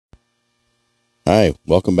Hi,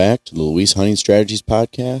 welcome back to the Luis Hunting Strategies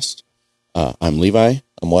Podcast. I'm Levi.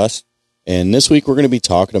 I'm Wes. And this week we're going to be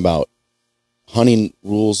talking about hunting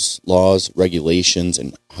rules, laws, regulations,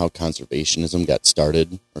 and how conservationism got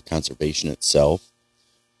started, or conservation itself.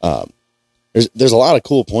 There's a lot of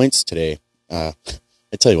cool points today. I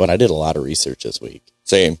tell you what, I did a lot of research this week.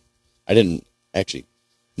 Same. I didn't actually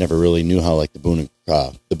never really knew how like the Boone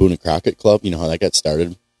and Crockett Club, how that got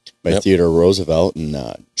started by Theodore Roosevelt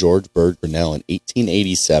and George Bird Grinnell in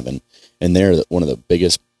 1887, and they're one of the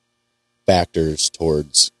biggest factors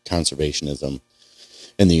towards conservationism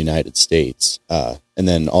in the United States. And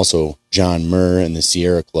then also John Muir and the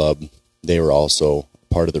Sierra Club, they were also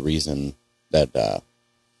part of the reason that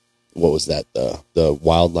what was that, the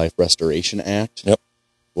Wildlife Restoration Act? Yep.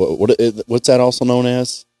 What's that also known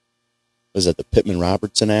as? Was that the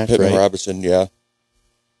Pittman-Robertson Act? Pittman-Robertson, yeah.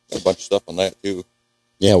 Got a bunch of stuff on that too.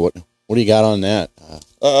 Yeah, what do you got on that?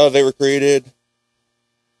 They were created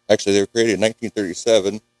in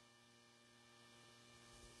 1937.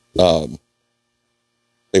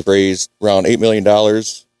 They've raised around $8 million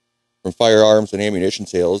from firearms and ammunition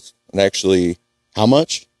sales, and actually, How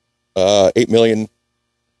much? $8 million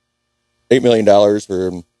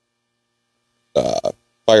from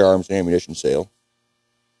firearms and ammunition sale,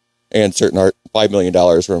 and $5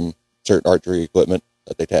 million from certain archery equipment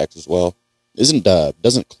that they tax as well.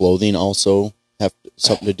 Doesn't clothing also have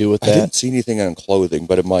something to do with that? I didn't see anything on clothing,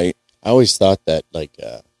 but it might. I always thought that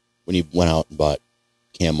when you went out and bought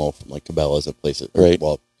camo from like Cabela's and places, right?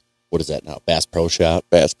 Well, what is that now? Bass Pro Shop.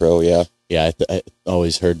 Bass Pro, yeah. Yeah, I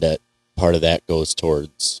always heard that part of that goes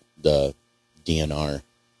towards the DNR.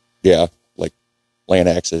 Yeah, like land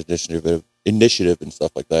access initiative and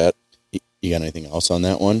stuff like that. You got anything else on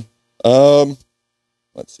that one?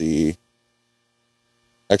 Let's see.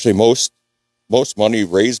 Actually, most money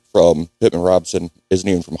raised from Pittman-Robertson isn't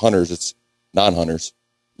even from hunters; it's non-hunters.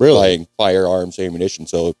 Really? Buying firearms, ammunition.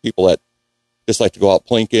 So people that just like to go out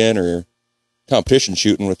plinking or competition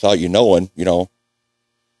shooting without you knowing, you're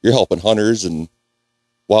helping hunters and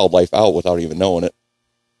wildlife out without even knowing it.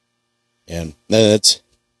 And that's,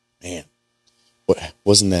 man,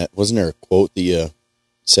 wasn't there a quote that you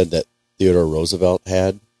said that Theodore Roosevelt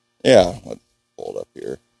had? Yeah, let's pull it up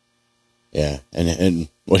here. Yeah, and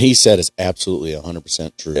what he said is absolutely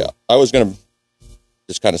 100% true. Yeah, I was going to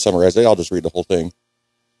just kind of summarize it. I'll just read the whole thing.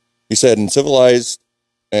 He said, in civilized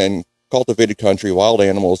and cultivated country, wild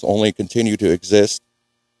animals only continue to exist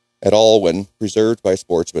at all when preserved by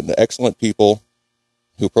sportsmen. The excellent people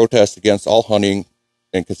who protest against all hunting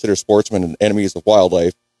and consider sportsmen enemies of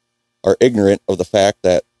wildlife are ignorant of the fact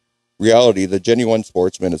that reality, the genuine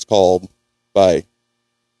sportsman, is called by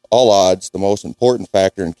all odds the most important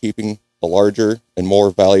factor in keeping the larger and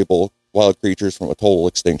more valuable wild creatures from a total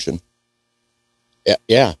extinction.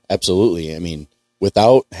 Yeah, absolutely. I mean,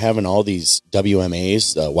 without having all these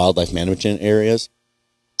WMAs, wildlife management areas,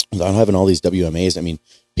 without having all these WMAs, I mean,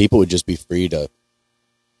 people would just be free to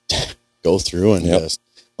go through and just,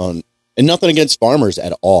 and nothing against farmers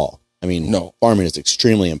at all. I mean, no, farming is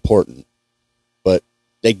extremely important, but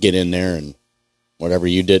they get in there and whatever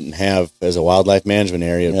you didn't have as a wildlife management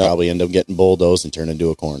area would probably end up getting bulldozed and turned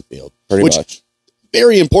into a cornfield. Pretty much.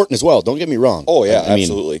 Very important as well. Don't get me wrong. Oh, yeah, I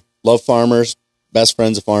absolutely. mean, love farmers, best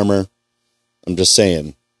friend's a farmer. I'm just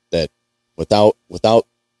saying that without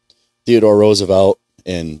Theodore Roosevelt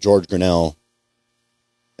and George Grinnell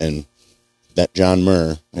and that John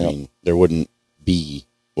Muir, I mean, there wouldn't be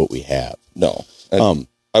what we have. No.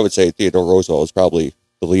 I would say Theodore Roosevelt is probably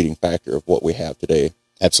the leading factor of what we have today.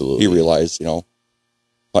 Absolutely. He realized,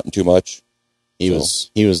 hunting too much. He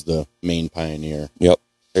was the main pioneer. Yep.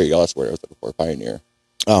 There you go. That's where I was looking for, pioneer.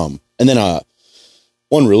 And then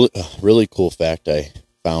one really cool fact I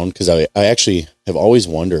found, because I actually have always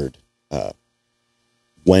wondered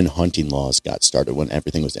when hunting laws got started, when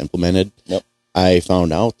everything was implemented. Yep. I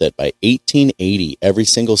found out that by 1880, every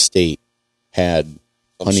single state had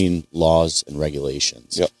hunting laws and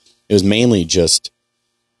regulations. Yep. It was mainly just,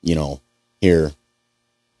 here,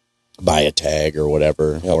 buy a tag or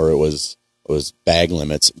whatever, or it was bag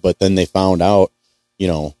limits. But then they found out,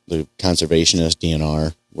 the conservationist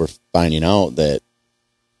DNR were finding out that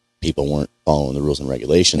people weren't following the rules and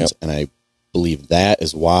regulations. And I believe that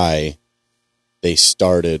is why they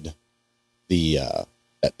started the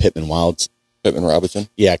that Pittman-Robertson.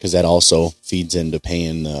 Yeah, because that also feeds into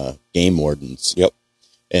paying game wardens. Yep.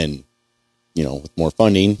 And, with more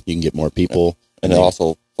funding, you can get more people. And it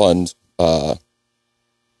also funds like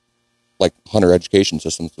hunter education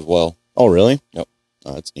systems as well. Oh, really? Yep.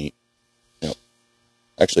 Oh, that's neat. Yep.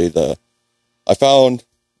 Actually, I found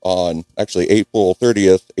on April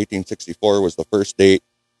 30th, 1864 was the first date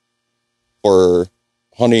for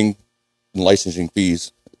hunting and licensing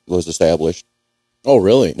fees was established. Oh,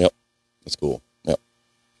 really? Yep. That's cool. Yep.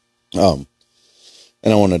 And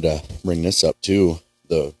I wanted to bring this up too.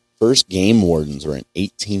 The first game wardens were in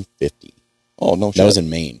 1850. Oh, no shit. That was in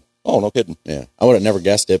Maine. Oh, no kidding. Yeah. I would have never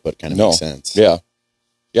guessed it, but it kind of makes sense. Yeah.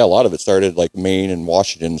 Yeah, a lot of it started like Maine and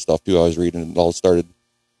Washington and stuff too. I was reading it all started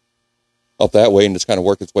up that way and just kind of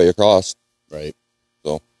worked its way across. Right.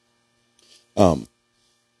 So, and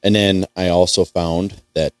then I also found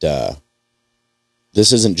that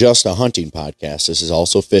this isn't just a hunting podcast. This is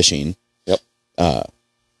also fishing. Yep.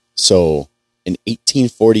 So in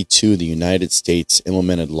 1842, the United States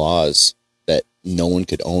implemented laws that no one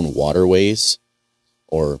could own waterways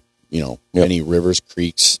or, Yep. any rivers,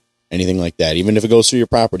 creeks, anything like that. Even if it goes through your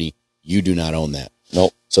property, you do not own that.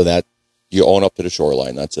 Nope. So that you own up to the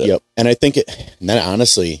shoreline. That's it. Yep. And I think that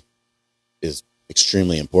honestly is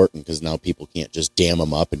extremely important because now people can't just dam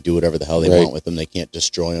them up and do whatever the hell they want with them. They can't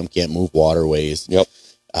destroy them, can't move waterways. Yep.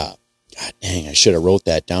 God dang, I should have wrote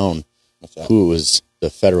that down. What's that? Who was the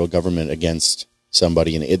federal government against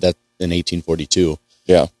somebody in 1842?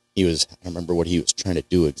 Yeah. I don't remember what he was trying to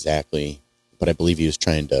do exactly, but I believe he was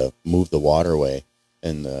trying to move the waterway,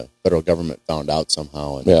 and the federal government found out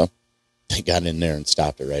somehow, and they got in there and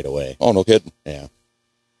stopped it right away. Oh, no kidding. Yeah.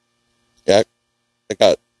 Yeah.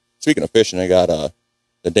 Speaking of fishing, I got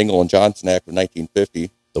the Dingle and Johnson Act of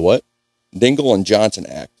 1950. The what? Dingle and Johnson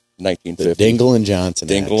Act, 1950. The Dingle and Johnson Act.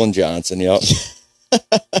 Dingle and Johnson, yep.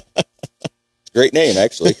 Great name,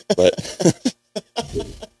 actually, but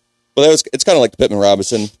it's kind of like the Pittman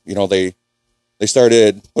Robinson. They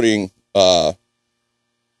started putting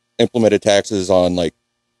implemented taxes on like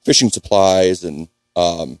fishing supplies and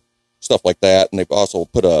stuff like that, and they've also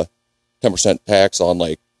put a 10% tax on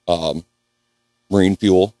like marine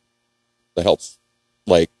fuel that helps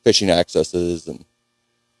like fishing accesses and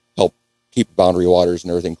help keep boundary waters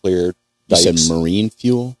and everything clear. You said marine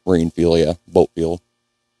fuel? Marine fuel, yeah. Boat fuel.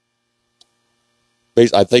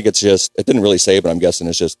 I think it didn't really say, but I'm guessing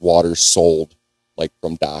it's just water sold like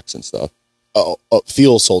from docks and stuff. Oh,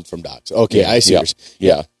 fuel sold from docks. Okay, yeah, I see.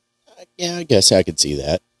 Yeah. Yeah, I guess I could see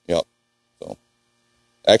that. Yep. So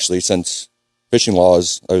actually, since fishing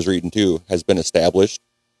laws, I was reading too, has been established,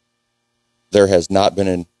 there has not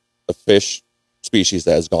been a fish species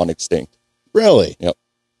that has gone extinct. Really? Yep.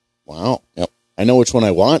 Wow. Yep. I know which one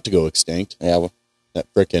I want to go extinct. Yeah.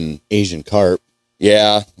 That frickin' Asian carp.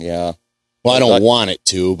 Yeah. Well, I don't want it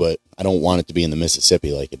to, but I don't want it to be in the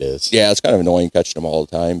Mississippi like it is. Yeah, it's kind of annoying catching them all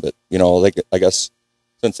the time, but I guess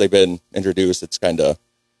since they've been introduced, it's kind of,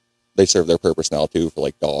 they serve their purpose now too for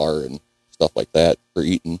like gar and stuff like that for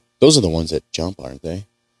eating. Those are the ones that jump, aren't they?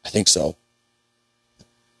 I think so.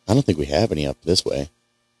 I don't think we have any up this way.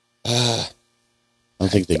 I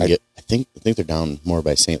don't think they can get. I think they're down more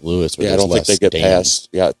by St. Louis. Yeah, I don't think they get past.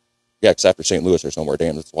 Yeah, because after St. Louis, there's no more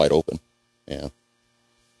dams. It's wide open. Yeah.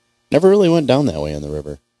 Never really went down that way on the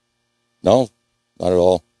river. No, not at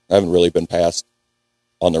all. I haven't really been past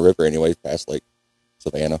on the river anyway, past like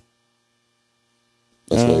Savannah.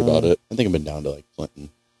 That's really about it. I think I've been down to like Clinton.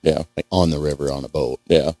 Yeah. Like on the river on a boat.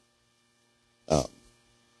 Yeah.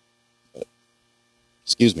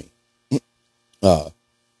 Excuse me.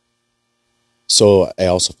 So I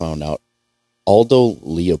also found out Aldo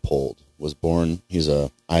Leopold was born. He's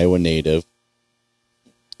a Iowa native,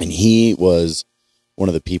 and he was one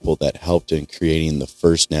of the people that helped in creating the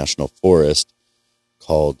first national forest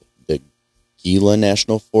called the Gila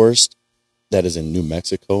National Forest that is in New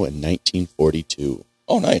Mexico in 1942.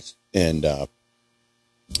 Oh, nice. And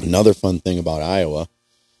another fun thing about Iowa,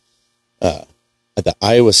 the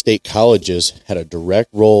Iowa State colleges had a direct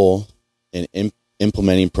role in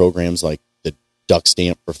implementing programs like the duck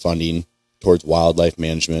stamp for funding towards wildlife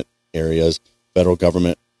management areas, federal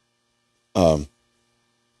government. And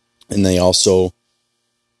they also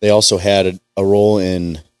had a role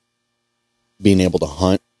in being able to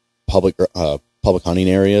hunt public hunting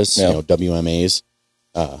areas, WMAs,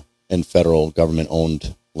 and federal government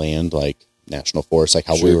owned land like national forests, like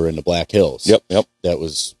how we were in the Black Hills. Yep. That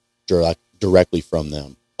was directly from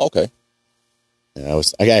them. Okay. And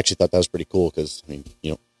I actually thought that was pretty cool because,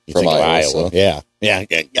 you from think Iowa. of Iowa. So. Yeah,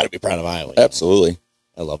 got to be proud of Iowa. Absolutely.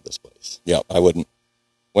 I love this place. Yeah, I wouldn't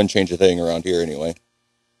change a thing around here anyway.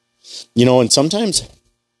 And sometimes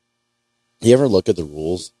you ever look at the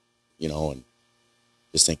rules, and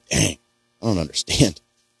just think, dang, I don't understand.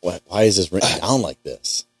 Why is this written down like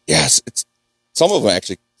this? Yes, some of them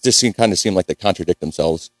actually just seem like they contradict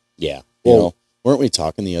themselves. Yeah. Well, weren't we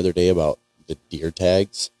talking the other day about the deer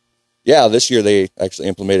tags? Yeah, this year they actually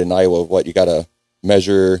implemented in Iowa you got to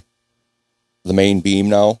measure the main beam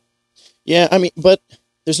now. Yeah, but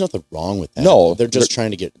there's nothing wrong with that. No, they're just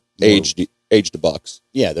trying to get aged bucks.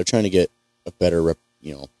 Yeah, they're trying to get a better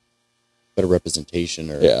better representation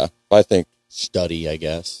or yeah. I think study, I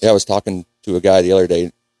guess. Yeah, I was talking to a guy the other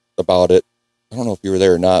day about it. I don't know if you were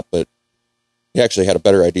there or not, but he actually had a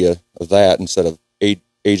better idea of that instead of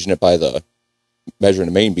aging it by the measuring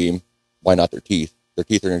the main beam. Why not their teeth? Their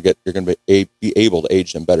teeth are going to get. You're going to be able to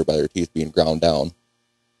age them better by their teeth being ground down.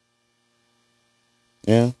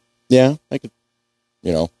 Yeah, I could.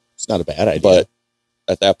 It's not a bad idea. But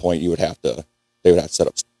at that point, they would have to set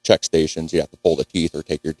up check stations. You have to pull the teeth or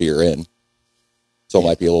take your deer in. So it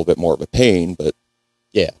might be a little bit more of a pain, but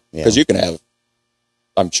yeah, because you can have,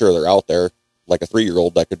 I'm sure they're out there like a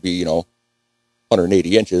 3-year-old that could be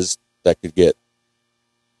 180 inches that could get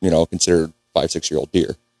considered 5-6-year-old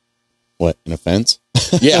deer. What, in a fence?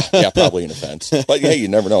 yeah, probably in a fence. But yeah, you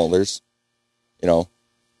never know. There's, you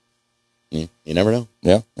never know.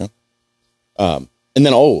 Yeah. And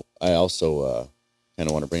then I also kind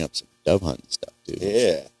of want to bring up some dove hunting stuff too.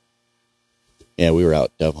 Yeah. Yeah, we were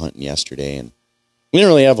out dove hunting yesterday, and we didn't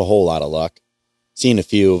really have a whole lot of luck. Seen a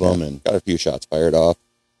few of them, and got a few shots fired off.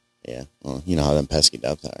 Yeah, well, you know how them pesky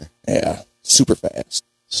doves are. Yeah, super fast,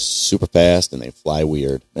 and they fly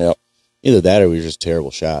weird. Yep. Either that, or we were just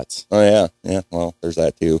terrible shots. Oh yeah. Well, there's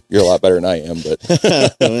that too. You're a lot better than I am, but I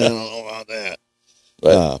don't know about that.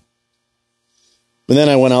 But then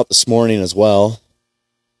I went out this morning as well.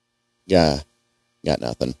 Yeah, got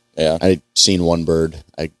nothing. Yeah, I seen one bird.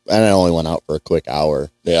 I only went out for a quick hour.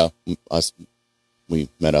 Yeah, we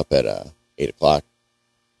met up at 8:00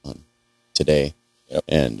 on today. Yep.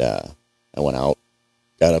 And I went out,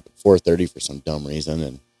 got up at 4:30 for some dumb reason,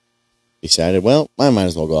 and decided, well, I might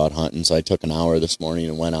as well go out hunting. So I took an hour this morning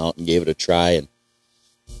and went out and gave it a try. And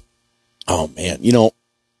oh man,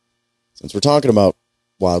 since we're talking about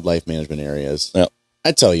wildlife management areas, yep.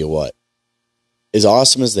 I tell you what, as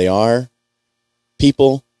awesome as they are,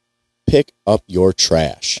 people pick up your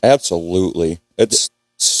trash. Absolutely. It's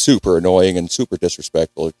super annoying and super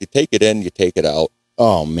disrespectful. If you take it in, you take it out.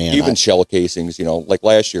 Oh man. Even shell casings, like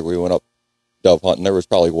last year we went up dove hunting. There was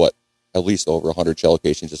probably at least over 100 shell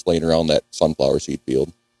casings just laying around that sunflower seed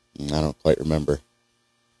field. I don't quite remember.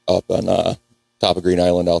 Up on top of Green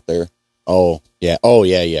Island out there. Oh yeah.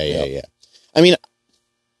 Yeah. I mean,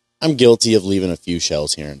 I'm guilty of leaving a few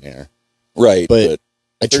shells here and there. Right. But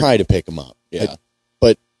I try to pick them up. Yeah.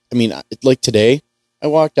 But I mean, like today, I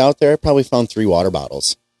walked out there, I probably found 3 water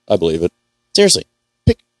bottles. I believe it. Seriously,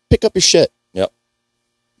 pick up your shit. Yep.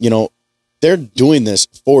 They're doing this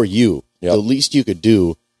for you. Yep. The least you could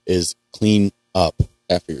do is clean up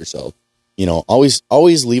after yourself.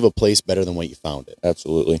 Always leave a place better than what you found it.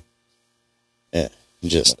 Absolutely. Yeah.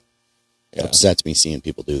 Just upsets me seeing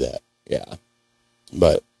people do that. Yeah.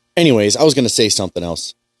 But anyways, I was going to say something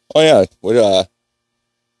else. Oh yeah.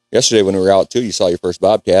 Yesterday when we were out too, you saw your first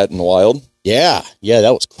bobcat in the wild. Yeah,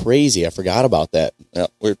 that was crazy. I forgot about that. Yeah,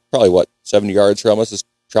 we were probably 70 yards from us, just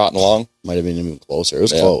trotting along. Might have been even closer. It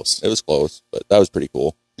was close. It was close, but that was pretty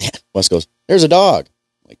cool. Yeah. Wes goes, "There's a dog."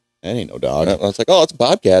 I'm like, that ain't no dog. I was like, "Oh, it's a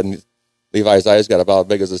bobcat." And Levi's eyes got about as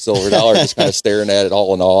big as a silver dollar, just kind of staring at it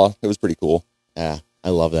all in awe. It was pretty cool. Yeah, I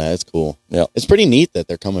love that. It's cool. Yeah, it's pretty neat that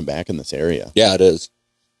they're coming back in this area. Yeah, it is.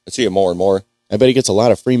 I see it more and more. I bet he gets a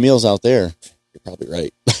lot of free meals out there. You're probably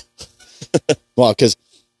right. Well, because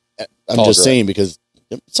I'm just saying, because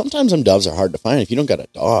sometimes them doves are hard to find if you don't got a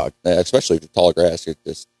dog. Yeah, especially if it's tall grass, you're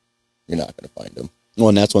not going to find them. Well,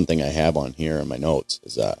 and that's one thing I have on here in my notes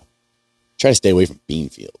is try to stay away from bean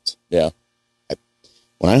fields. Yeah.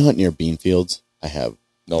 When I hunt near bean fields, I have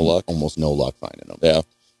no luck, almost no luck finding them. Yeah.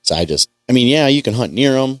 So you can hunt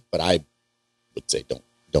near them, but I would say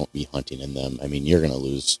don't be hunting in them. I mean, you're going to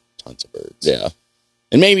lose tons of birds. Yeah.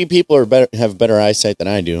 And maybe people have better eyesight than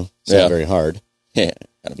I do. It's not very hard. Yeah.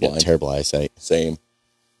 Kind of blind. Terrible eyesight. Same.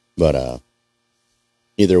 But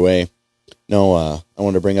either way, I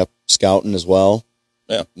want to bring up scouting as well.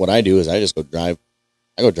 Yeah. What I do is I just go drive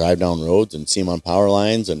down roads and see them on power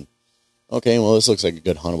lines, and okay, well, this looks like a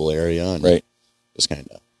good huntable area, and right. Just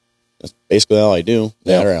that's basically all I do.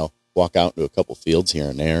 Yeah. Or I'll walk out into a couple fields here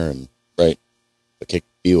and there, and right. I'll kick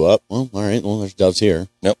a few up. Well, all right. Well, there's doves here.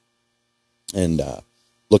 Yep. And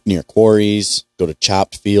look near quarries. Go to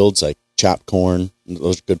chopped fields like chopped corn.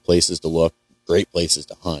 Those are good places to look. Great places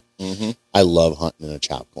to hunt. Mm-hmm. I love hunting in a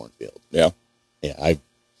chopped cornfield. Yeah. Yeah, I've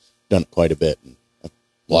done it quite a bit. And a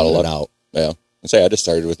lot of luck. Out. Yeah. I just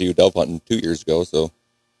started with you dove hunting 2 years ago, so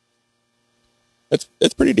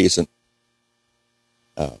it's pretty decent.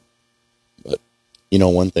 But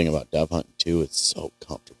one thing about dove hunting too, it's so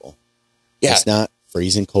comfortable. Yeah. It's not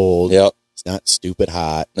freezing cold. Yep. It's not stupid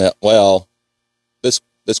hot. Yeah. Well, this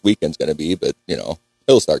weekend's going to be, but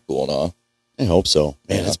It'll start cooling off. I hope so.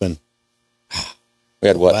 Man, Yeah. it's been, We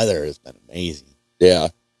had the what? weather has been amazing. Yeah.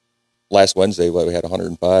 Last Wednesday, we had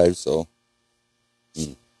 105, so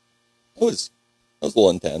it was a little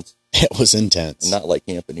intense. It was intense. And not like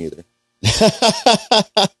camping either.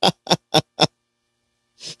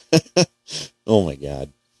 Oh my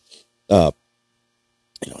God.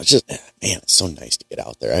 It's just, man, it's so nice to get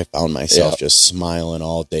out there. I found myself just smiling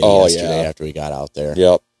all day yesterday after we got out there.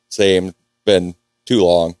 Yep. Same. Been too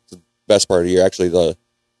long. It's the best part of the year. Actually,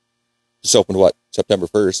 just opened September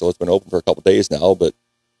 1st, so it's been open for a couple days now, but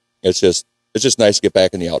it's just nice to get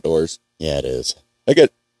back in the outdoors. Yeah, it is.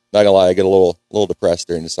 Not gonna lie, I get a little depressed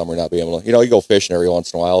during the summer not being able to, you go fishing every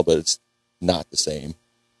once in a while, but it's not the same.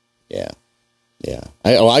 Yeah. Yeah.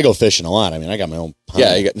 I go fishing a lot. I mean, I got my own pond.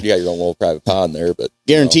 Yeah, you got your own little private pond there, but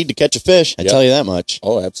guaranteed to catch a fish. I tell you that much.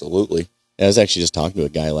 Oh, absolutely. I was actually just talking to a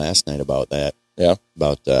guy last night about that. Yeah.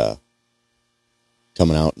 About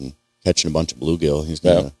coming out and catching a bunch of bluegill. He's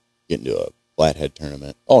going to get into a flathead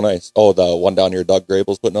tournament. Oh, nice. Oh, the one down here Doug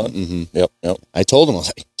Grable's putting on? Mm-hmm. Yep. I told him, I was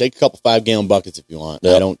like, take a couple 5-gallon buckets if you want.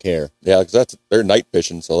 Yep. I don't care. Yeah, because they're night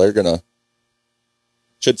fishing, so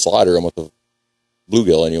should slaughter them with the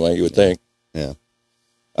bluegill anyway, you would think. Yeah.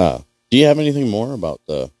 Do you have anything more about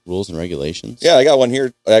the rules and regulations? Yeah, I got one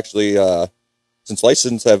here. Actually, since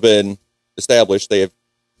licenses have been established, they have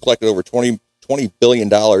collected over $20 billion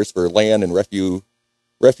for land and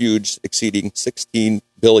refuge exceeding $16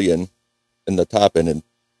 billion in the top end in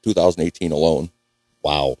 2018 alone.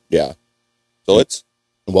 Wow. Yeah. So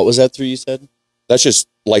what was that through, you said? That's just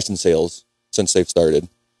license sales since they've started.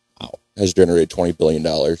 Wow. Has generated $20 billion.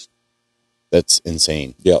 That's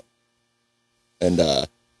insane. Yep. And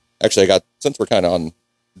actually, since we're kind of on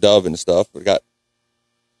dove and stuff, we got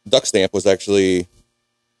duck stamp was actually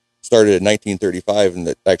started in 1935, and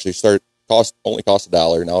it actually only cost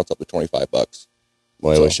 $1. Now it's up to $25.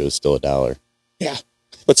 Boy, I wish it was still $1. Yeah,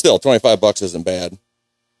 but still, $25 isn't bad.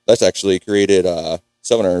 That's actually created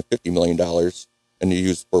 $750 million, and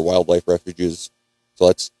used for wildlife refuges. So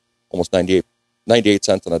that's almost 98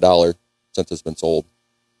 cents on $1 since it's been sold.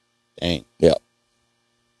 Dang. Yeah. So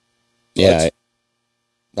yeah.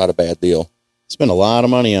 Not a bad deal. Spend a lot of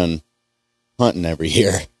money on hunting every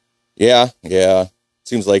year. Yeah.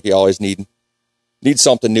 Seems like you always need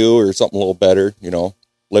something new or something a little better,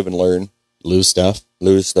 live and learn. Lose stuff.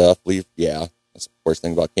 Leave. Yeah. That's the worst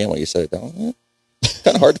thing about camo. You set it down. It's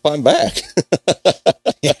kind of hard to find back.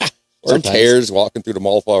 Yeah. Or tears walking through the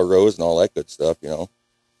Mulflower Rose and all that good stuff, Yeah,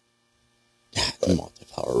 the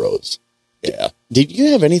Multi-Flower Rose. Yeah. Did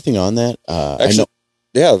you have anything on that? Actually,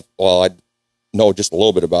 yeah. Well, I know just a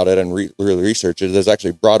little bit about it and really research it. It was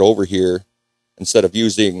actually brought over here instead of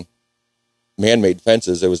using man-made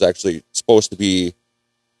fences. It was actually supposed to be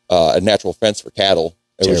a natural fence for cattle.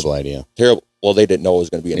 Terrible idea. Terrible. Well, they didn't know it was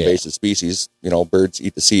going to be an invasive species. Birds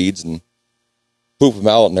eat the seeds and poop them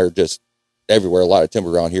out, and they're just everywhere. A lot of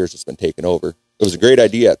timber around here has just been taken over. It was a great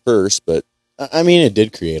idea at first, but I mean, it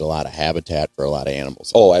did create a lot of habitat for a lot of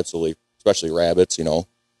animals. Oh, absolutely, especially rabbits.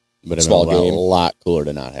 But it small would have been game. a lot cooler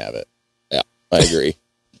to not have it. Yeah, I agree.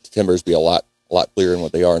 Timbers be a lot clearer than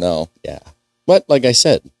what they are now. Yeah, but like I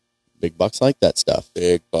said, big bucks like that stuff.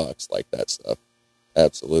 Big bucks like that stuff.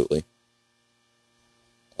 Absolutely.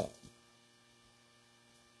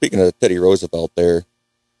 Speaking of Teddy Roosevelt there,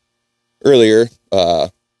 earlier,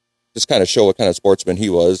 just kind of show what kind of sportsman he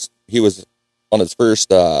was. He was on his first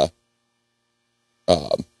bear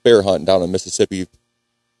hunt down in Mississippi,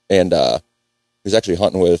 and he was actually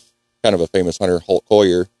hunting with kind of a famous hunter, Holt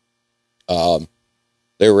Collier.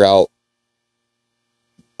 They were out.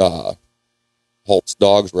 Holt's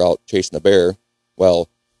dogs were out chasing a bear. Well,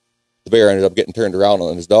 the bear ended up getting turned around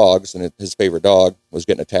on his dogs, and his favorite dog was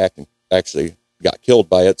getting attacked and actually got killed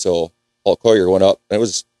by it. So Holt Collier went up, and it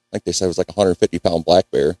was, like they said, it was like a 150-pound black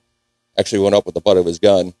bear. Actually went up with the butt of his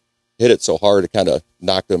gun, hit it so hard it kind of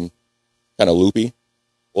knocked him kind of loopy.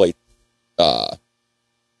 Well, he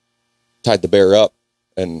tied the bear up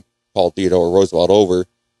and called Theodore Roosevelt over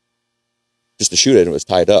just to shoot it, and it was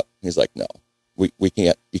tied up. He's like, no, we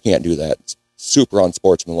can't, you can't do that. It's super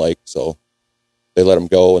unsportsmanlike. So they let him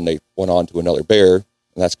go, and they went on to another bear. And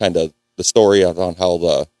that's kind of the story on how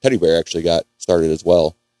the teddy bear actually got started as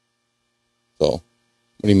well. So what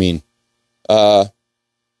do you mean?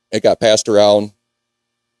 It got passed around.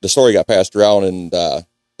 The story got passed around, and there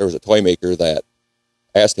was a toy maker that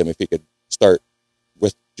asked him if he could start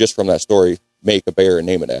with, just from that story, make a bear and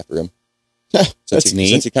name it after him. That's neat.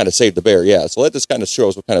 Since he kind of saved the bear, yeah. So that just kind of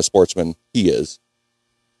shows what kind of sportsman he is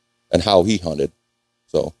and how he hunted.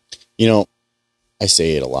 So, I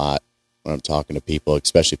say it a lot when I'm talking to people,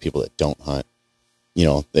 especially people that don't hunt.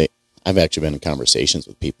 I've actually been in conversations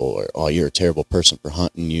with people where, oh, you're a terrible person for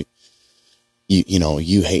hunting.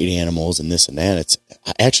 You hate animals and this and that. It's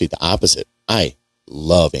actually the opposite. I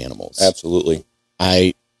love animals. Absolutely.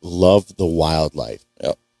 I love the wildlife.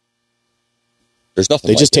 Yep. There's nothing.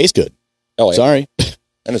 They just taste good. Oh, yeah. Sorry.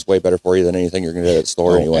 And it's way better for you than anything you're going to get at the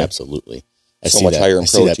store anyway. Absolutely. I see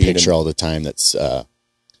that picture all the time. That's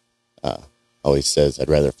always says, I'd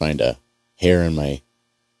rather find a hair in my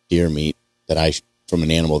deer meat from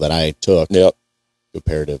an animal that I took. Yep.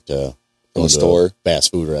 Comparative to from the store, a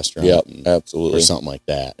fast food restaurant. Yep. Absolutely. Or something like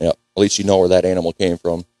that. Yep. At least you know where that animal came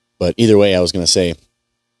from. But either way, I was going to say,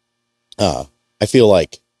 I feel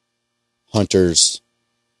like hunters,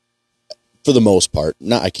 for the most part,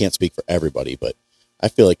 I can't speak for everybody, but I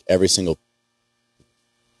feel like not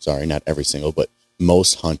every single, but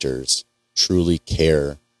most hunters truly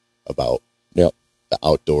care about the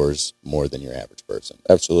outdoors more than your average person.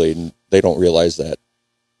 Absolutely. And they don't realize that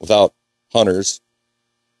without hunters,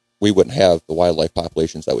 we wouldn't have the wildlife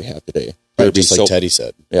populations that we have today. Right, just like Teddy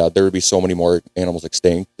said. Yeah, there would be so many more animals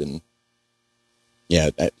extinct. And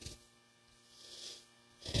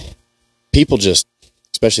people just,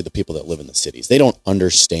 especially the people that live in the cities, they don't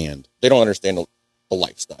understand. They don't understand the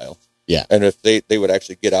lifestyle. Yeah. And if they would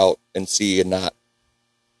actually get out and see and not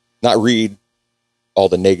read all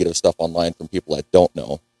the negative stuff online from people that don't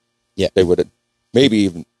know, they would maybe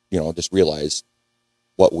even, just realize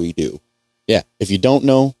what we do. Yeah. If you don't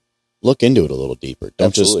know, look into it a little deeper. Don't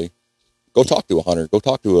Absolutely. just go talk to a hunter, go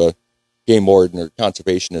talk to a game warden or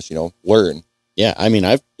conservationist, learn. Yeah. I mean,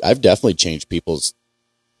 I've definitely changed people's,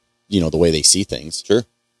 the way they see things. Sure.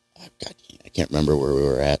 God, I can't remember where we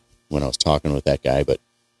were at when I was talking with that guy, but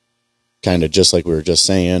kind of just like we were just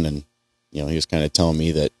saying. And, he was kind of telling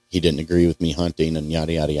me that he didn't agree with me hunting and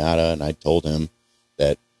yada, yada, yada. And I told him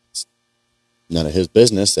that it's none of his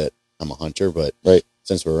business that I'm a hunter, but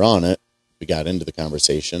since we were on it, we got into the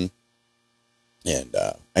conversation and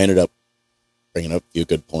I ended up bringing up a few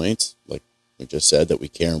good points. Like we just said, that we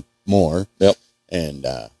care more. Yep. And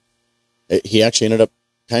he actually ended up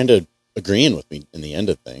kind of agreeing with me in the end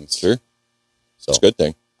of things. Sure. So it's a good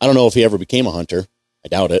thing. I don't know if he ever became a hunter. I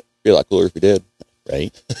doubt it. Be a lot cooler if he did.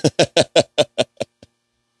 Right.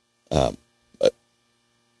 But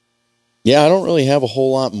yeah, I don't really have a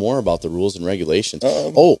whole lot more about the rules and regulations.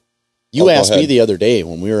 You asked me the other day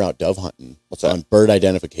when we were out dove hunting. What's that? On bird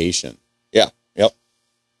identification. Yeah. Yep.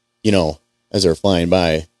 As they're flying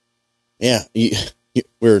by. Yeah.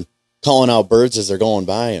 We're calling out birds as they're going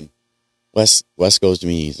by, and Wes goes to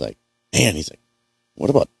me. He's like, what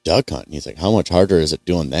about duck hunting? He's like, how much harder is it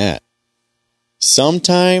doing that?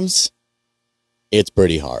 Sometimes it's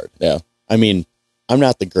pretty hard. Yeah. I mean, I'm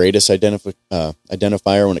not the greatest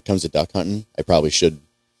identifier when it comes to duck hunting. I probably should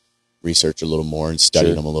research a little more and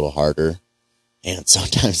study them a little harder. And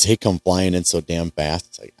sometimes they come flying in so damn fast.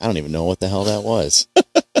 It's like, I don't even know what the hell that was.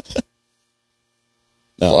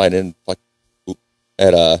 No. Flying in like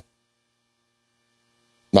at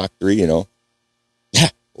Mach 3, Yeah,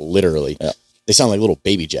 literally. Yeah. They sound like little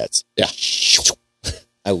baby jets. Yeah.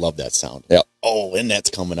 I love that sound. Yeah. Oh, and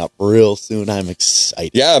that's coming up real soon. I'm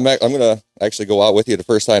excited. Yeah, I'm going to actually go out with you the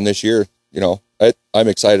first time this year. I'm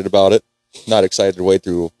excited about it. Not excited to wade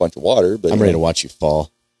through a bunch of water, but I'm ready to watch you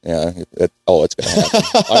fall. Yeah. It's going to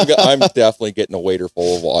happen. I'm definitely getting a wader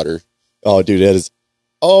full of water. Oh, dude, that is.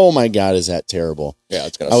 Oh my God, is that terrible? Yeah,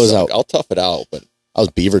 it's going to suck. I'll tough it out, but I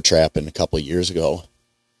was beaver trapping a couple of years ago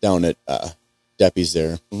down at Deppy's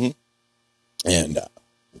there. Mm-hmm. And I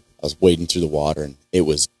was wading through the water and it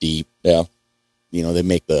was deep. Yeah. They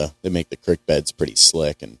make the creek beds pretty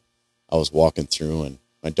slick, and I was walking through and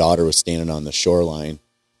my daughter was standing on the shoreline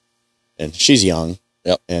and she's young.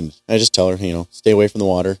 Yep. And I just tell her, stay away from the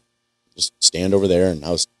water. Just stand over there. And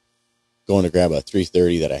I was going to grab a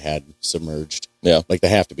 330 that I had submerged. Yeah. Like they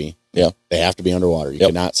have to be. Yeah. They have to be underwater. You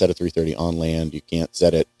cannot set a 330 on land. You can't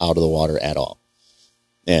set it out of the water at all.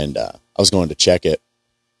 And I was going to check it,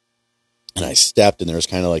 and I stepped, and there was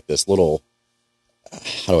kind of like this little,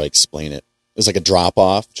 how do I explain it? It was like a drop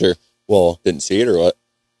off. Sure. Well, didn't see it or what?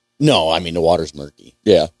 No, I mean, the water's murky.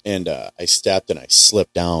 Yeah. And I stepped and I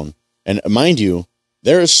slipped down. And mind you,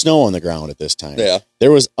 there is snow on the ground at this time. Yeah.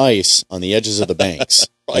 There was ice on the edges of the banks.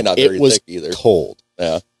 Probably not very thick either. It was cold.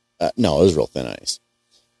 Yeah. No, it was real thin ice.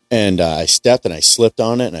 And I stepped and I slipped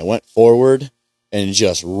on it, and I went forward and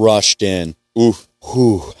just rushed in. Oof.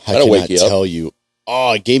 Whew, I cannot tell you.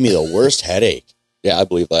 Oh, it gave me the worst headache. Yeah, I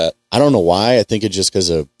believe that. I don't know why. I think it's just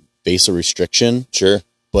because of vasorestriction. Sure.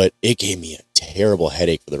 But it gave me a terrible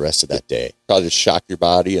headache for the rest of that day. Probably just shocked your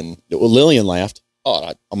body. And well, Lillian laughed.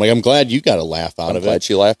 Oh, I'm like, I'm glad you got a laugh out of it. I'm glad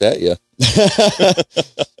she laughed at you.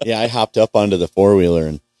 Yeah, I hopped up onto the four-wheeler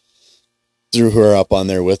and threw her up on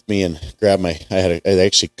there with me and grabbed I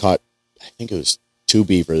actually caught, I think it was 2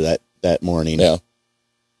 beaver that morning. Yeah.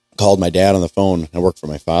 Called my dad on the phone. I worked for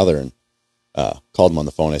my father and called him on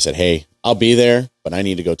the phone. I said, hey, I'll be there, but I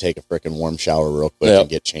need to go take a freaking warm shower real quick and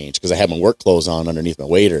get changed because I had my work clothes on underneath my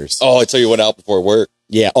waders. Oh, so you went out before work?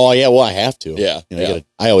 Yeah. Oh, yeah. Well, I have to. Yeah.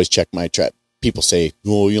 I always check my trap. People say,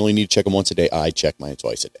 well, you only need to check them once a day. I check mine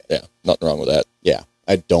twice a day. Yeah. Nothing wrong with that. Yeah.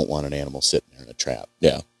 I don't want an animal sitting there in a trap.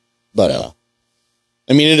 Yeah. But,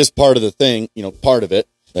 I mean, it is part of the thing, part of it.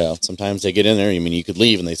 Yeah. Sometimes they get in there. I mean, you could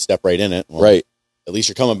leave and they step right in it. Well, right. At least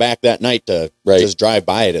you're coming back that night to just drive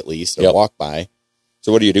by it at least or walk by.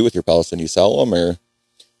 So what do you do with your pellets? And you sell them or?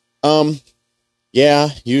 Yeah,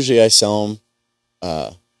 usually I sell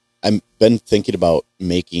them. I've been thinking about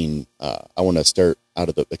making, I want to start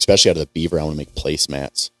especially out of the beaver, I want to make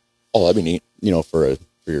placemats. Oh, that'd be neat. For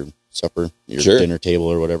your supper, your dinner table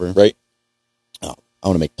or whatever. Right. I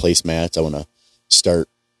want to make placemats. I want to start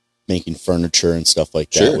making furniture and stuff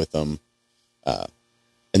like that with them.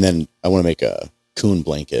 And then I want to make a coon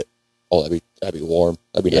blanket. Oh, that'd be warm.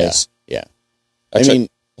 That'd be nice. Yeah. Actually,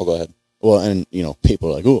 go ahead. Well, and people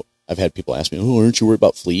are like, oh, I've had people ask me, oh, aren't you worried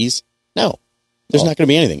about fleas? No, there's not going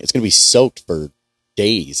to be anything. It's going to be soaked for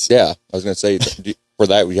days. Yeah. I was going to say for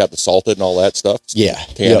that, we have to salt it and all that stuff. Yeah.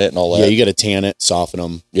 Tan it and all that. Yeah. You got to tan it, soften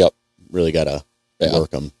them. Yep. Really got to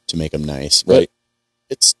work them to make them nice. Right.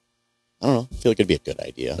 But I don't know. I feel like it'd be a good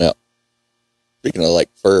idea. Yeah. Speaking of like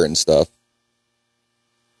fur and stuff,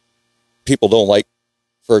 people don't like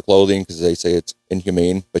fur clothing because they say it's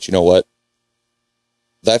inhumane. But you know what?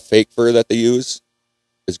 That fake fur that they use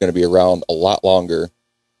is going to be around a lot longer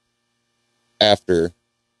after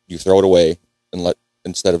you throw it away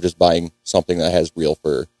instead of just buying something that has real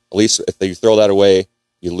fur. At least if you throw that away,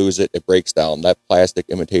 you lose it, it breaks down. That plastic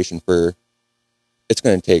imitation fur, it's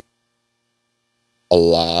going to take a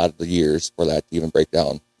lot of years for that to even break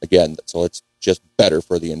down again. So it's just better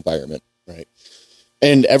for the environment. Right.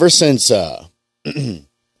 And ever since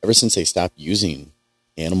they stopped using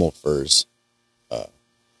animal furs,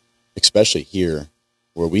 especially here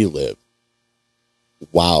where we live,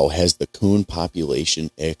 wow, has the coon population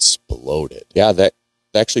exploded. Yeah, that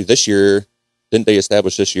actually this year, didn't they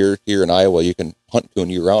establish this year here in Iowa, you can hunt coon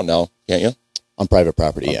year round now, can't you? On private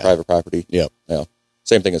property, on private property. Yep. Yeah.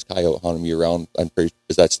 Same thing as coyote, hunt them year round.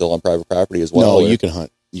 Is that still on private property as well? No, you can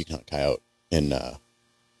hunt coyote in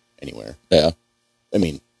anywhere. Yeah. I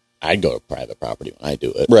mean, I'd go to private property when I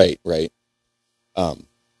do it. Right, right. I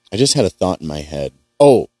just had a thought in my head.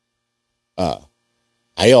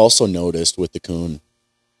 I also noticed with the coon,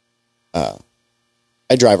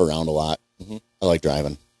 I drive around a lot. Mm-hmm. I like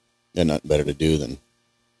driving. Got nothing better to do than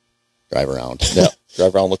drive around. Yeah,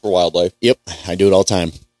 drive around, look for wildlife. Yep, I do it all the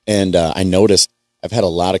time. And I noticed I've had a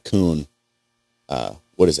lot of coon.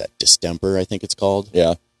 What is that? Distemper, I think it's called.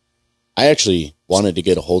 Yeah. I actually wanted to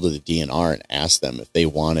get a hold of the DNR and ask them if they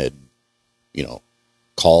wanted,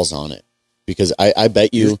 calls on it. Because I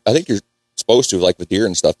bet you... I think you're supposed to, like with deer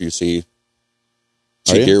and stuff, you see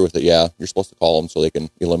deer with it. Yeah, you're supposed to call them so they can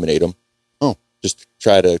eliminate them. Oh. Just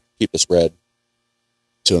try to keep the spread.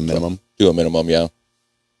 To a minimum? To a minimum, yeah.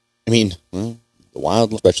 I mean, the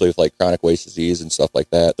wildlife... Especially with like chronic waste disease and stuff like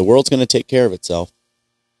that. The world's going to take care of itself.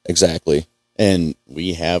 Exactly. And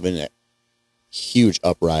we have a huge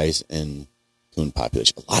uprise in coon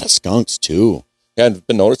population. A lot of skunks, too. Yeah, I've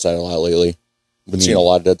been noticing that a lot lately. I've been seeing a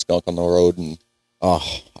lot of dead skunk on the road. And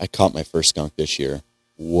I caught my first skunk this year.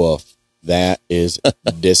 Woof. That is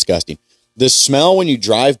disgusting. The smell when you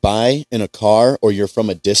drive by in a car or you're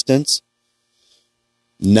from a distance,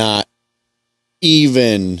 not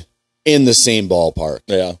even in the same ballpark.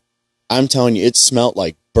 Yeah. I'm telling you, it smelled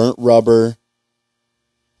like burnt rubber,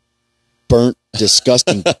 burnt,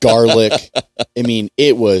 disgusting garlic. I mean,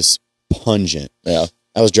 it was pungent. Yeah.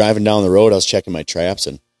 I was driving down the road. I was checking my traps,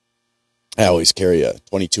 and I always carry a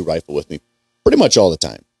 .22 rifle with me pretty much all the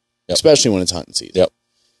time, especially when it's hunting season. Yep.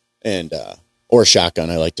 And or a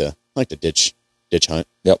shotgun. I like to ditch hunt.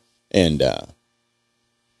 Yep. And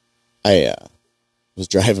I was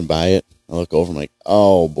driving by it. I look over. I'm like,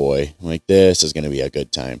 oh boy! I'm like, this is going to be a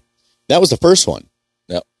good time. That was the first one.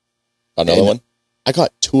 Yep. Another one. I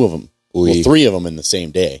caught 2 of them. Oy. Well, 3 of them in the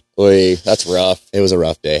same day. Oy, that's rough. It was a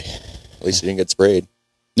rough day. At least you didn't get sprayed.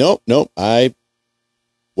 Nope. I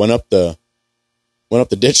went up the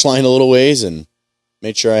ditch line a little ways and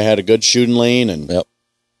made sure I had a good shooting lane and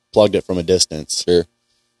plugged it from a distance. Sure.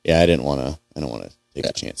 Yeah, I don't want to take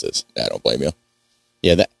the chances. Yeah, I don't blame you.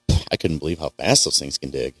 Yeah, I couldn't believe how fast those things can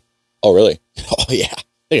dig. Oh, really? Oh, yeah.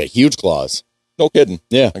 They got huge claws. No kidding.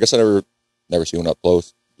 Yeah. I guess I never see one up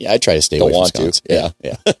close. Yeah, I try to stay don't away want from skunks. to. Yeah.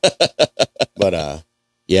 Yeah. But,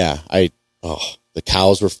 yeah, I oh, the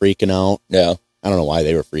cows were freaking out. Yeah. I don't know why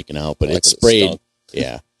they were freaking out, but Like it sprayed. stunk.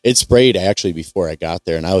 Yeah. It sprayed actually before I got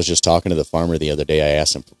there. And I was just talking to the farmer the other day. I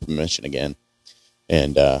asked him for permission again.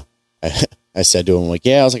 And I said to him, like,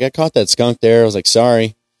 yeah, I was like, I caught that skunk there. I was like,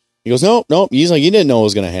 sorry. He goes, nope. He's like, you didn't know it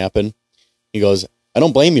was going to happen. He goes, I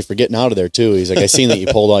don't blame you for getting out of there too. He's like, I seen that you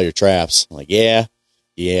pulled all your traps. I'm like, yeah,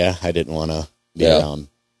 I didn't want to be around.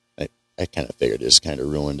 I kind of figured it just kind of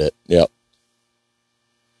ruined it. Yep.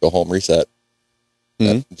 Go home, reset.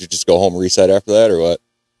 Hmm? Did you just go home, reset after that, or what?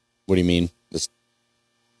 What do you mean? Just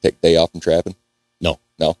take a day off from trapping? No.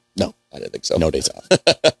 I didn't think so. No days off.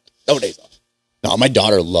 No days off. No, my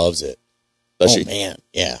daughter loves it. Does she? Man,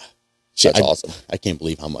 yeah. That's awesome. I can't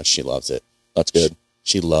believe how much she loves it. That's good.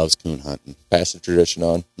 She loves coon hunting. Pass the tradition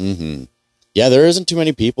on. Mm-hmm. Yeah, there isn't too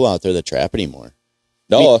many people out there that trap anymore.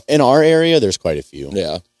 No. I mean, in our area, there's quite a few.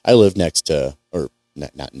 Yeah. I live next to, or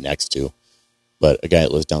not next to, but a guy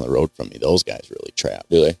that lives down the road from me. Those guys really trap.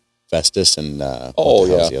 Do they? Festus and what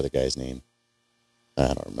the hell's the other guy's name? I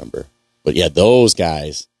don't remember. But yeah, those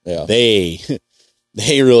guys, they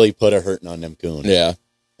really put a hurting on them coon. Yeah.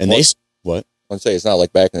 And what? I say it's not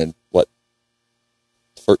like back in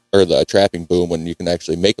the trapping boom when you can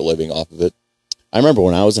actually make a living off of it. I remember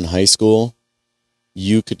when I was in high school,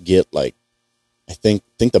 you could get like, I think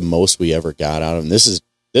the most we ever got out of them. This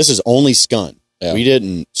is only scun. Yeah. We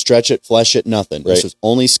didn't stretch it, flesh it, nothing. Right. This was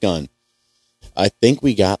only scun. I think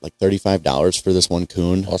we got like $35 for this one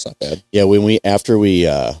coon. Oh, that's not bad. Yeah, after we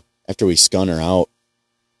scun her out,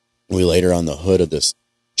 we laid her on the hood of this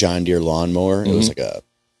John Deere lawnmower. Mm-hmm. It was like a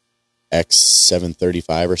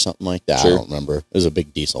X735 or something like that. Sure. I don't remember. It was a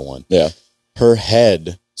big diesel one. Yeah. Her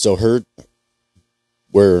head,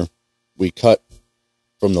 where we cut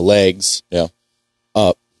from the legs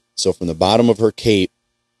up, so from the bottom of her cape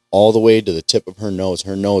all the way to the tip of her nose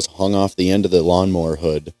hung off the end of the lawnmower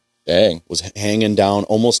hood. Dang. Was hanging down,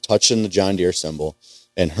 almost touching the John Deere symbol,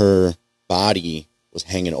 and her body was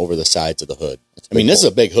hanging over the sides of the hood. I mean, this is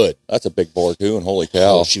a big hood. That's a big boar too, and holy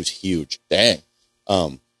cow. Oh, she was huge. Dang.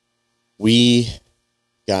 We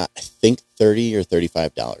got, I think, $30 or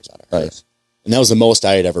 $35 out of her. Nice. And that was the most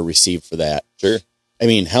I had ever received for that. Sure. I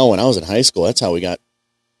mean, hell, when I was in high school, that's how we got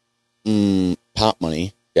pop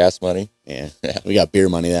money. Gas money. Yeah. We got beer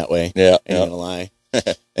money that way. Yeah. Ain't gonna lie.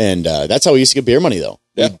 And that's how we used to get beer money, though.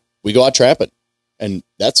 Yeah. We go out trapping. And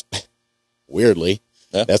that's, weirdly,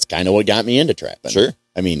 that's kind of what got me into trapping. Sure.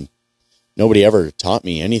 I mean, nobody ever taught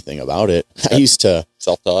me anything about it. I used to...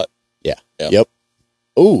 Self-taught. Yeah. Yep.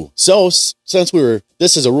 Oh, so since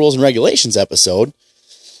this is a rules and regulations episode,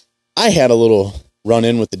 I had a little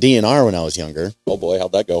run-in with the DNR when I was younger. Oh, boy.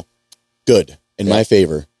 How'd that go? Good. In my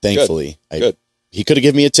favor, thankfully. Good. He could have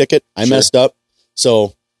given me a ticket. I messed up.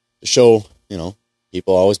 So to show,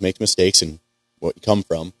 people always make mistakes and what you come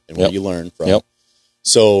from and where you learn from. Yep.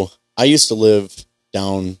 So I used to live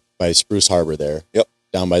down by Spruce Harbor there. Yep.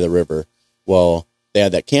 Down by the river. Well, they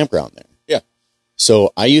had that campground there. Yeah.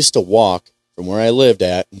 So I used to walk from where I lived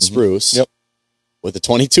at in Spruce with a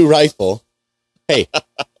 .22 rifle. Hey,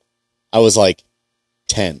 I was like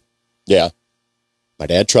 10. Yeah. My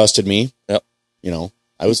dad trusted me. Yep.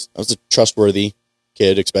 I was a trustworthy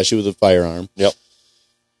kid, especially with a firearm. Yep.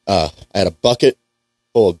 I had a bucket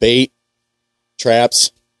full of bait,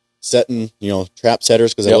 traps, setting, trap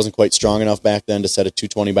setters because I wasn't quite strong enough back then to set a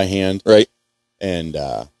 220 by hand. Right. And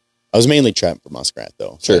I was mainly trapping for muskrat,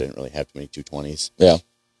 though. So I didn't really have too many 220s. Yeah.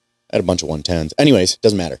 I had a bunch of 110s. Anyways,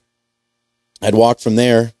 doesn't matter. I'd walk from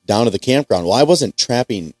there down to the campground. Well, I wasn't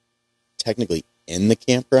trapping technically in the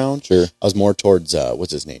campground. Sure. I was more towards,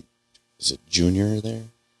 what's his name? Is it Junior there?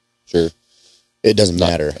 Sure. It doesn't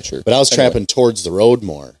matter. Sure. But I was trapping towards the road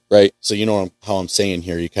more. Right. So you know how I'm saying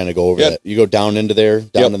here, you kind of go over that. You go down into there,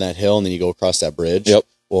 down to that hill, and then you go across that bridge. Yep.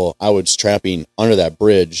 Well, I was trapping under that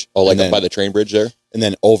bridge. Oh, like up by the train bridge there? And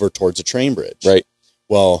then over towards the train bridge. Right.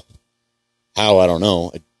 Well, how, I don't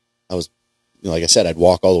know. I was, like I said, I'd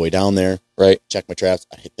walk all the way down there. Right. Check my traps.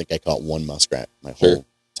 I think I caught one muskrat my whole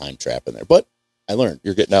time trapping there. But I learned.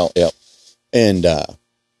 You're getting out. Yeah. And,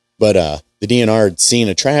 but the DNR had seen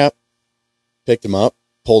a trap, picked him up,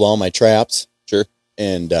 pulled all my traps. Sure.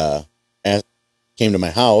 And came to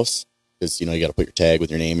my house because, you got to put your tag with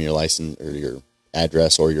your name and your license or your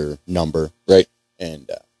address or your number. Right. And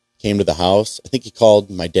came to the house. I think he called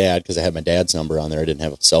my dad because I had my dad's number on there. I didn't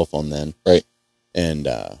have a cell phone then. Right. And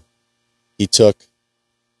he took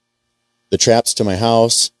the traps to my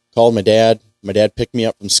house, called my dad. My dad picked me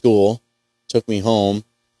up from school, took me home,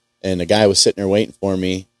 and the guy was sitting there waiting for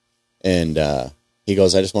me. And he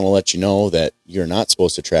goes, I just want to let you know that you're not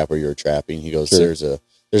supposed to trap where you're trapping. He goes, there's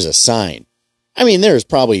a sign. I mean, there's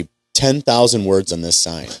probably 10,000 words on this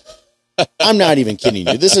sign. I'm not even kidding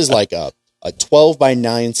you. This is like a 12 by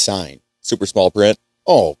 9 sign. Super small print.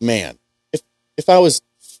 Oh, man. If I was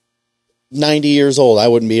 90 years old, I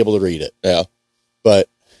wouldn't be able to read it. Yeah. But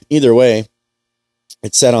either way,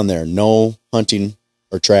 it said on there, no hunting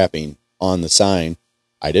or trapping on the sign.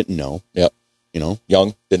 I didn't know. Yep. You know,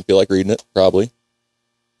 Young, didn't feel like reading it, probably.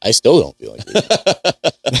 I still don't feel like reading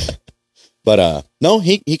it. But no,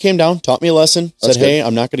 he came down, taught me a lesson, said, hey,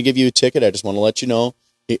 I'm not going to give you a ticket. I just want to let you know.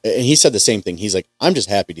 And he said the same thing. He's like, I'm just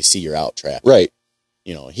happy to see you're out trapping. Right.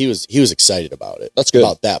 You know, he was excited about it. That's good.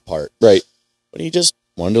 About that part. Right. But he just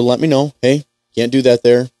wanted to let me know, hey, can't do that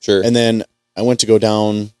there. Sure. And then I went to go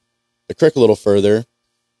down the creek a little further.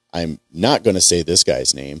 I'm not going to say this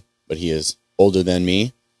guy's name, but he is older than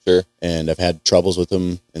me. Sure. And I've had troubles with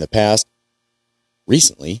him in the past,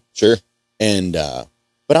 recently. Sure. And,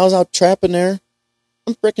 but I was out trapping there.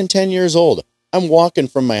 I'm freaking 10 years old. I'm walking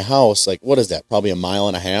from my house, like, what is that? Probably a mile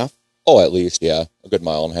and a half. Oh, at least, yeah. A good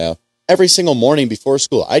mile and a half. Every single morning before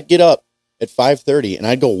school, I'd get up at 5:30 and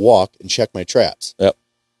I'd go walk and check my traps. Yep.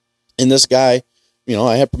 And this guy, you know,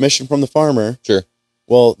 I had permission from the farmer. Sure.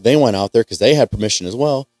 Well, they went out there because they had permission as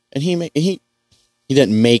well. And he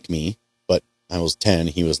didn't make me, but I was 10.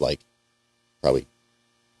 He was like probably,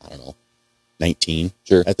 I don't know, 19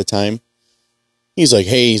 sure. at the time. He's like,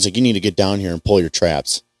 hey, you need to get down here and pull your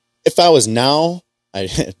traps. If I was now,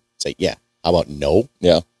 I'd say, yeah, how about no?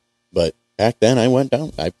 Yeah. But back then I went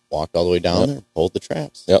down. I walked all the way down there, pulled the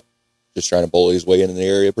traps. Yep. Just trying to bully his way in the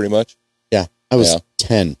area pretty much. Yeah. I was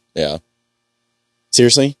 10. Yeah.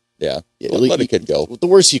 Seriously? Yeah. Let a kid go. The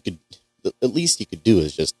worst at least you could do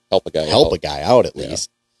is just help a guy out at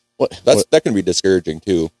least. That can be discouraging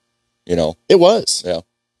too, you know. It was. Yeah.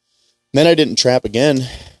 Then I didn't trap again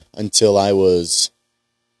until I was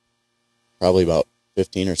probably about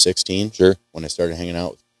 15 or 16. Sure. When I started hanging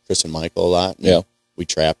out with Chris and Michael a lot. Yeah. We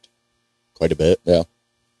trapped quite a bit. Yeah.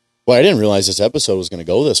 Well, I didn't realize this episode was going to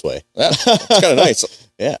go this way. Yeah. It's kind of nice.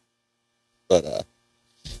 Yeah. But I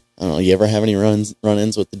don't know. You ever have any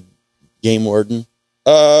run-ins with the game warden?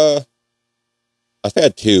 I've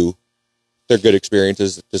had 2. They're good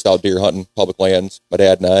experiences, just out deer hunting, public lands. My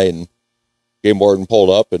dad and I and game warden pulled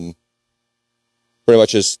up and pretty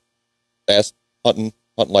much just asked hunting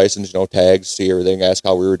license, you know, tags, see everything, asked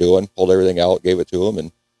how we were doing, pulled everything out, gave it to him,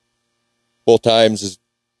 and both times is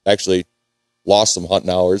actually lost some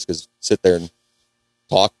hunting hours because sit there and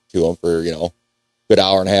talk to him for, you know, a good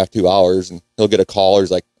hour and a half, 2 hours, and he'll get a call or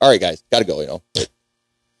he's like, all right, guys, gotta go, you know. But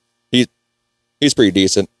he's pretty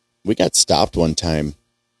decent. We got stopped one time.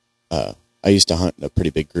 I used to hunt in a pretty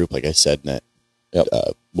big group, like I said in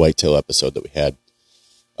that whitetail episode that we had.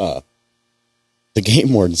 The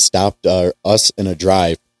game warden stopped us in a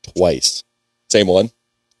drive twice. Same one?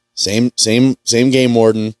 Same game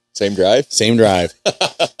warden. Same drive? Same drive.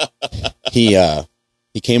 He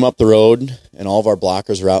came up the road, and all of our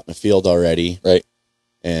blockers were out in the field already. Right.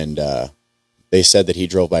 And they said that he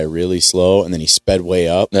drove by really slow, and then he sped way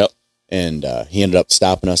up. Yep. And he ended up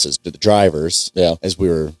stopping us as the drivers as we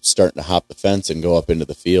were starting to hop the fence and go up into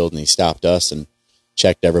the field. And he stopped us and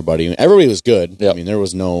checked everybody. Everybody was good. Yep. I mean, there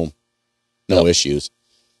was no issues.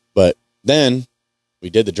 But then we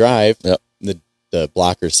did the drive. Yep. The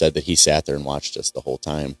blocker said that he sat there and watched us the whole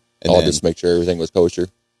time. And then, just make sure everything was kosher.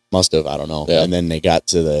 Must have, I don't know. Yeah. And then we got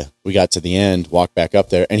to the end, walked back up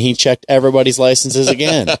there, and he checked everybody's licenses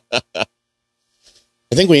again.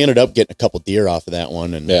 I think we ended up getting a couple deer off of that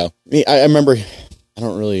one. And I remember, I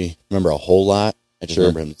don't really remember a whole lot. I just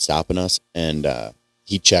remember him stopping us, and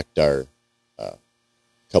he checked our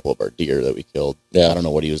couple of our deer that we killed. Yeah. I don't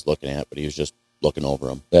know what he was looking at, but he was just looking over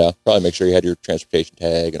them. Yeah. Probably make sure you had your transportation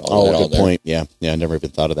tag and all that on there. Oh, good point. Yeah. Yeah. I never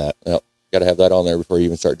even thought of that. Yeah. Got to have that on there before you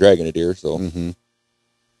even start dragging a deer. So,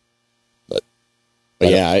 but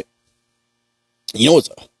yeah, you know, it's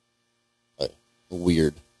a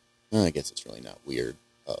weird, I guess it's really not weird,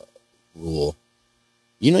 rule.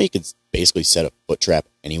 You know, you could basically set a foot trap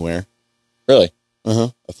anywhere. Really?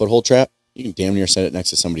 A foothold trap. You can damn near set it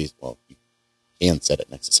next to somebody's, you can set it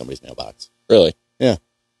next to somebody's mailbox. Really? Yeah.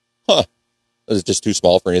 Huh. Is it just too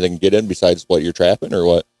small for anything to get in besides what you're trapping or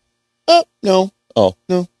what? No. Oh.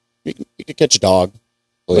 No. You could catch a dog,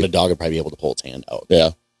 but a dog would probably be able to pull its hand out.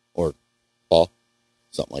 Yeah. Or paw.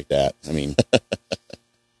 Something like that. I mean,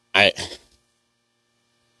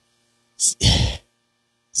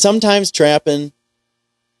 sometimes trapping,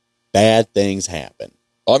 bad things happen.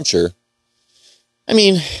 Oh, I'm sure. I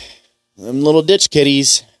mean, them little ditch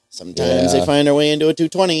kitties, sometimes they find their way into a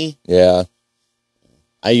 220. Yeah.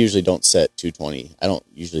 I usually don't set 220. I don't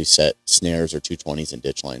usually set snares or 220s in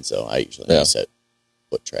ditch lines, though. I usually set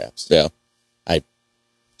foot traps. Yeah. I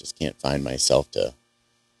just can't find myself to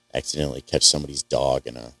accidentally catch somebody's dog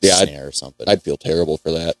in a snare or something. I'd feel terrible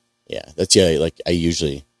for that. Yeah, that's like I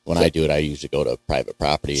usually I do it, I usually go to private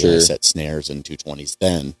property and I set snares in 220s.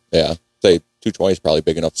 Then say 220 is probably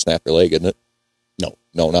big enough to snap your leg, isn't it? No,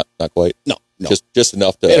 not quite. No, just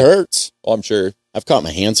enough to. It hurts. Oh, I'm sure. I've caught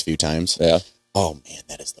my hands a few times. Yeah. Oh man,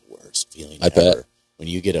 that is the worst feeling I ever. bet. When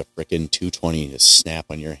you get a freaking 220 to snap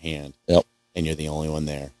on your hand. Yep. And you're the only one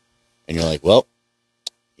there, and you're like, well,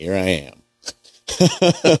 here I am.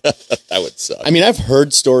 That would suck. I mean, I've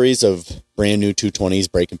heard stories of brand new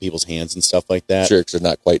 220s breaking people's hands and stuff like that. Sure, because they're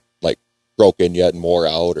not quite like broken yet and wore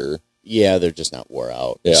out, or they're just not wore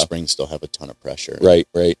out. Yeah. The springs still have a ton of pressure. Right.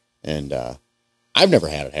 And I've never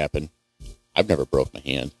had it happen. I've never broke my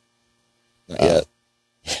hand. Not yet.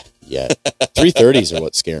 Yeah. 330s are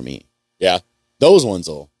what scare me. Yeah. Those ones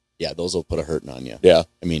will put a hurting on you. Yeah.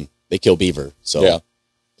 I mean, they kill beaver, so yeah,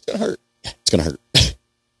 it's gonna hurt. Yeah, it's gonna hurt.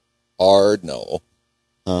 Hard no.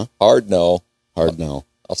 Huh? Hard no. Hard no.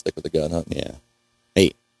 I'll stick with the gun hunt. Yeah. Hey,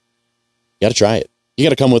 you got to try it. You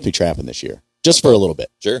got to come with me trapping this year, just for a little bit.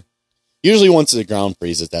 Sure. Usually, once the ground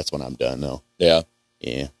freezes, that's when I'm done. Though. Yeah.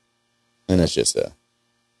 Yeah. And it's just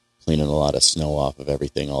cleaning a lot of snow off of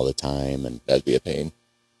everything all the time, and that'd be a pain.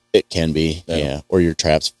 It can be, yeah. Or your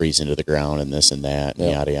traps freeze into the ground and this and that, and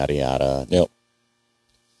yada yada yada. Yep.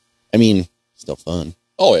 I mean, still fun.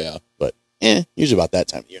 Oh yeah. But usually about that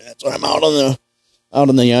time of year, that's when I'm out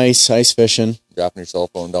on the ice fishing. Dropping your cell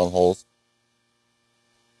phone down holes.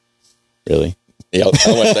 Really? Yep,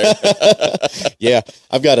 I went there. Yeah,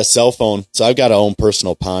 I've got a cell phone, so I've got a own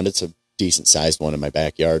personal pond. It's a decent sized one in my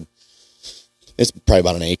backyard. It's probably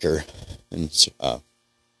about an acre, and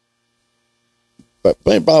but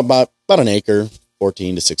about an acre,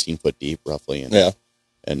 14 to 16 foot deep, roughly. And, yeah.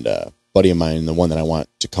 And buddy of mine, the one that I want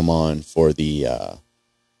to come on for the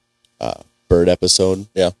bird episode.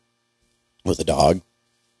 Yeah. With a dog,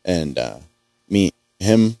 and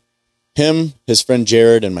him, his friend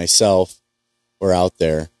Jared, and myself were out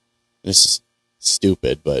there. This is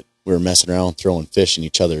stupid, but we were messing around throwing fish in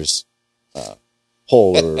each other's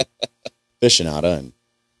hole we were fishing out of,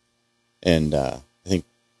 and I think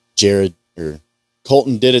Jared or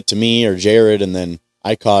Colton did it to me or Jared, and then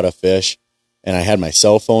I caught a fish, and I had my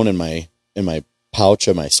cell phone in my pouch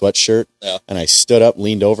of my sweatshirt, and I stood up,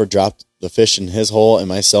 leaned over, dropped the fish in his hole, and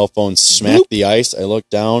my cell phone smacked the ice. I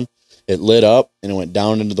looked down, it lit up, and it went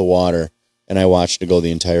down into the water, and I watched it go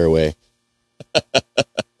the entire way.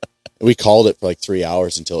 We called it for like 3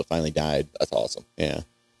 hours until it finally died. That's awesome. Yeah.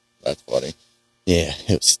 That's funny. Yeah,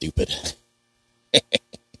 it was stupid.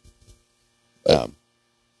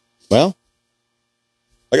 Well,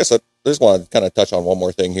 I guess I just want to kind of touch on one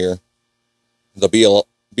more thing here. The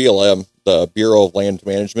BLM, the Bureau of Land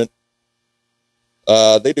Management,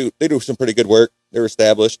 they do some pretty good work. They were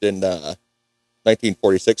established in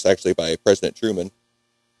 1946, actually, by President Truman.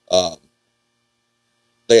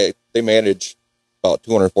 They manage about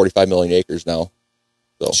 245 million acres now.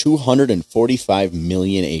 So 245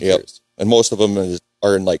 million acres. Yep. And most of them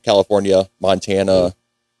are in like California, Montana,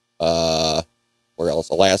 where else?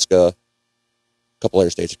 Alaska, a couple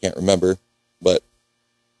other states I can't remember. But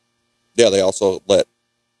yeah, they also let,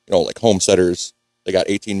 like homesteaders, they got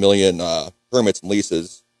 18 million permits and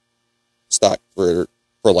leases stock for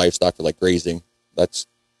livestock for like grazing. That's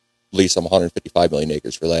lease them 155 million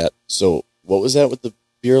acres for that. So what was that with the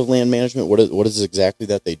Bureau of Land Management? What is exactly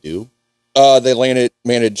that they do? They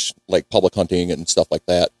manage like public hunting and stuff like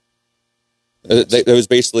that. It was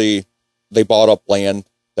basically, they bought up land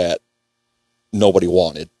that nobody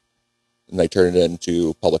wanted, and they turned it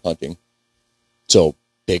into public hunting. So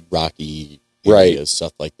big rocky areas,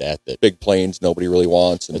 stuff like that. That big plains nobody really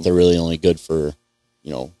wants, and that they're really only good for,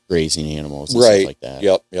 grazing animals and stuff like that.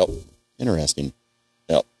 Yep. Interesting.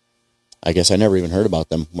 Yep. I guess I never even heard about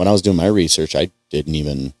them. When I was doing my research, I didn't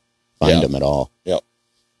even find them at all. Yep.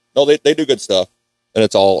 No, they do good stuff, and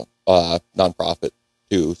it's all nonprofit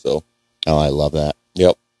too. So. Oh, I love that.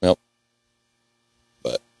 Yep.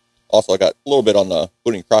 But also, I got a little bit on the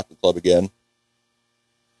Boone and Crockett Club again.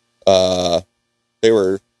 They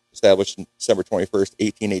were established on December 21st,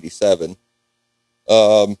 1887.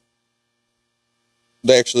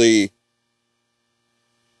 They actually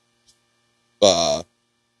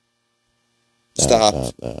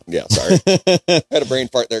stopped. Yeah, sorry. I had a brain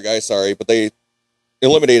fart there, guys. Sorry. But they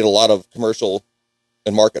eliminated a lot of commercial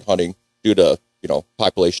and market hunting due to,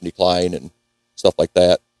 population decline and stuff like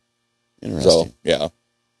that. Interesting. So, yeah.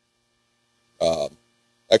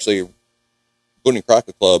 Actually, Boone and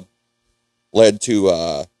Crockett Club led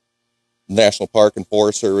to National Park and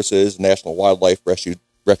Forest Services, National Wildlife Refuge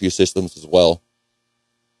Systems as well.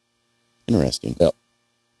 Interesting. Yep.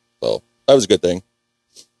 So, that was a good thing.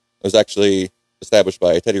 It was actually established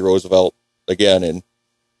by Teddy Roosevelt again, and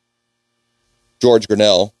George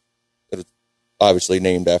Grinnell. It was obviously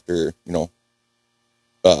named after, Daniel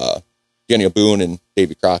Boone and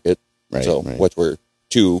Davy Crockett. Right, so, right. which were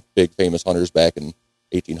two big famous hunters back in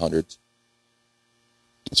 1800s.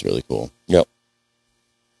 That's really cool. Yep.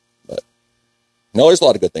 But no, there's a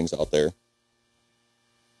lot of good things out there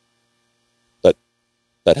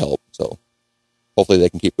that help. So hopefully they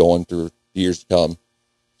can keep going through the years to come.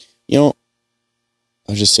 I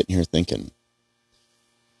was just sitting here thinking,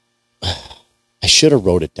 I should have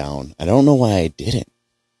wrote it down. I don't know why I didn't.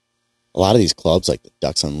 A lot of these clubs, like the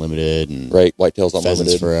Ducks Unlimited and Right, Whitetails Pheasants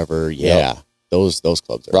Unlimited, Forever, yeah, those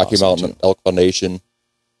clubs are Rocky awesome Mountain too. Elk Foundation.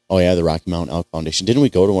 Oh yeah, the Rocky Mountain Elk Foundation. Didn't we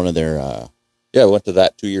go to one of their? Yeah, I went to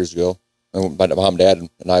that 2 years ago. My mom, dad,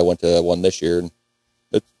 and I went to one this year, and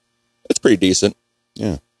it's pretty decent.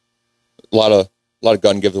 Yeah, A lot of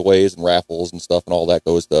gun giveaways and raffles and stuff, and all that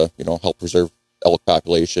goes to help preserve elk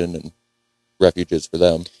population and refuges for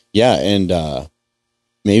them. yeah, and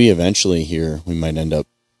maybe eventually here we might end up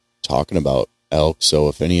talking about elk. So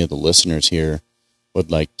if any of the listeners here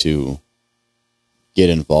would like to get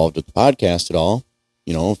involved with the podcast at all,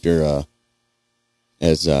 if you're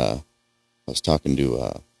as I was talking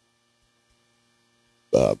to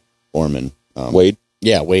Orman Wade?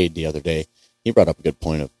 Yeah, Wade the other day. He brought up a good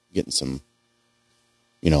point of getting some,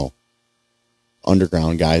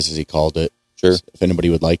 underground guys, as he called it. Sure. If anybody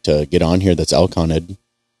would like to get on here that's elk hunted.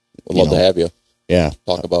 Would love to have you. Yeah.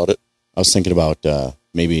 Talk about it. I was thinking about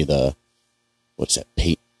maybe what's that,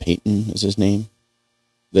 Peyton is his name?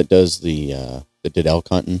 That does that did elk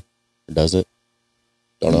hunting, or does it?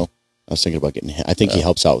 Don't know. I was thinking about getting him. I think he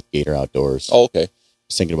helps out with Gator Outdoors. Oh, okay. I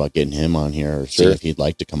was thinking about getting him on here, or Sure. seeing if he'd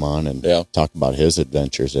like to come on and talk about his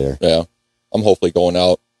adventures there. Yeah. I'm hopefully going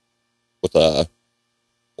out with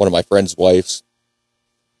one of my friend's wives.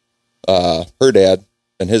 Her dad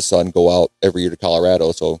and his son go out every year to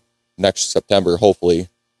Colorado. So next September, hopefully,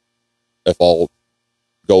 if all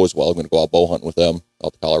goes well, I'm going to go out bow hunting with them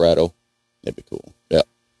out to Colorado. That'd be cool. Yeah.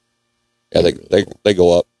 Yeah, they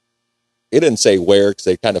go up. He didn't say where, because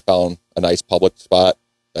they kind of found a nice public spot.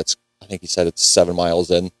 I think he said it's 7 miles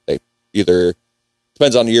in. They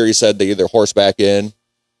depends on the year, he said they either horseback in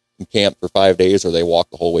and camp for 5 days, or they walk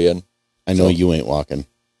the whole way in. I know you ain't walking.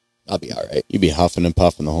 I'll be all right. You'd be huffing and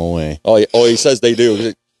puffing the whole way. Oh, he says they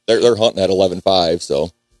do. They're hunting at 11,500,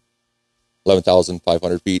 so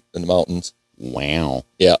 11,500 feet in the mountains. Wow.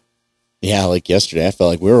 Yeah. Yeah, like yesterday, I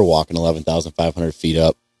felt like we were walking 11,500 feet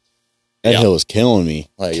up. That hill was killing me.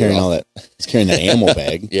 Carrying that ammo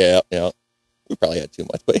bag. Yeah. We probably had too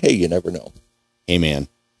much, but hey, you never know. Hey, man.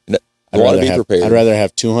 I want to be prepared. I'd rather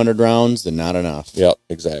have 200 rounds than not enough. Yep,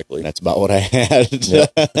 exactly. And that's about what I had.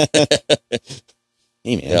 Yep.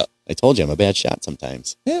 Hey, man. I told you I'm a bad shot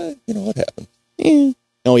sometimes. Yeah, you know what happened. Yeah.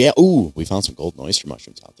 Oh, yeah. Ooh, we found some golden oyster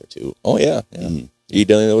mushrooms out there, too. Oh, yeah. You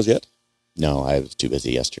eat any of those yet? No, I was too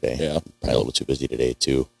busy yesterday. Yeah. Probably a little too busy today,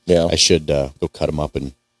 too. Yeah. I should go cut them up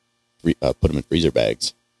and put them in freezer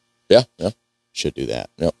bags. Yeah. Should do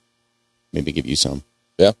that. Yep. Maybe give you some.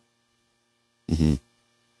 Yeah. Mm-hmm.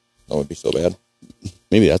 That wouldn't be so bad.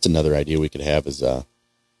 Maybe that's another idea we could have is talk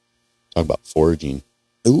about foraging.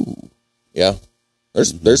 Ooh. Yeah.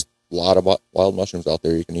 There's a lot of wild mushrooms out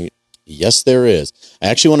there you can eat. Yes, there is. I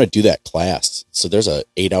actually want to do that class. So there's a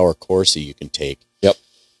 8-hour course that you can take. Yep.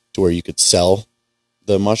 To where you could sell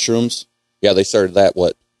the mushrooms. Yeah, they started that,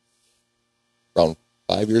 around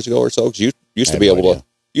 5 years ago or so? Because you used to be able to,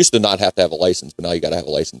 used to not have to have a license, but now you got to have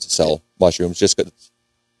a license to sell mushrooms. Just because,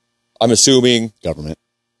 I'm assuming Government.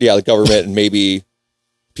 Yeah, the government, and maybe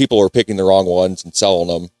people are picking the wrong ones and selling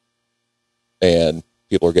them, and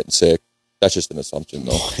people are getting sick. That's just an assumption,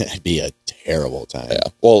 though. It'd be a terrible time. Yeah.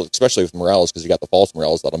 Well, especially with morels, because you got the false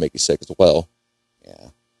morels that'll make you sick as well. Yeah,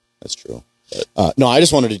 that's true. No, I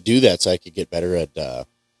just wanted to do that so I could get better at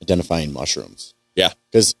identifying mushrooms. Yeah.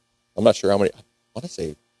 Because I'm not sure how many. I want to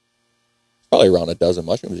say probably around a dozen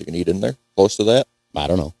mushrooms you can eat in there. Close to that. I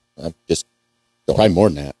don't know. I'm just don't probably know. more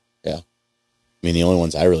than that. Yeah. I mean, the only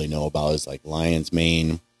ones I really know about is like lion's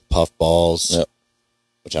mane, puffballs,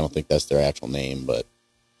 which I don't think that's their actual name, but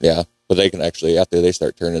yeah. But they can actually, after they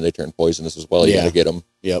start turning, they turn poisonous as well. You got to get them.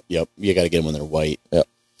 Yep. You got to get them when they're white. Yep.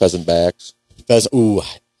 Pheasant backs. Ooh,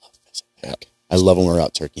 I love pheasant back. Yep. I love when we're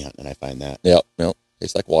out turkey hunting, and I find that. Yep.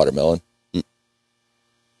 Tastes like watermelon.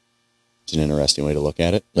 It's an interesting way to look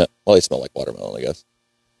at it. Yeah. Well, they smell like watermelon, I guess.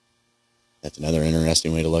 That's another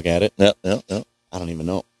interesting way to look at it. Yeah. I don't even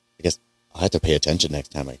know. I guess I'll have to pay attention next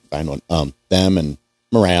time I find one. Them and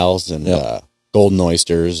morels and golden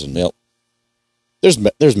oysters and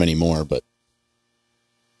there's many more, but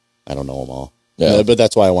I don't know them all. Yeah. But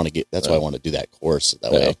that's why I want to That's why I want to do that course.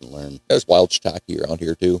 That way I can learn. There's wild shiitake around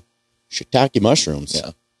here too. Shiitake mushrooms.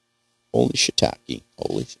 Yeah. Holy shiitake.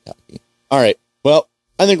 Holy shiitake. All right. Well,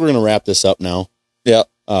 I think we're going to wrap this up now. Yeah.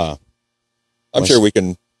 I'm sure we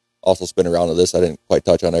can also spin around to this. I didn't quite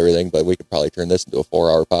touch on everything, but we could probably turn this into a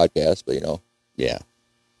 4-hour podcast, but Yeah.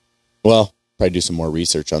 Well, probably do some more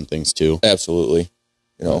research on things too. Absolutely.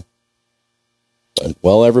 But,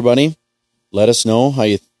 well, everybody, let us know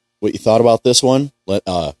what you thought about this one.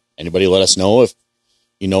 Anybody let us know if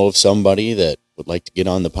you know of somebody that would like to get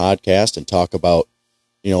on the podcast and talk about,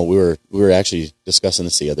 we were actually discussing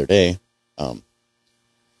this the other day,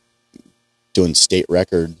 doing state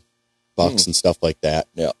record bucks and stuff like that.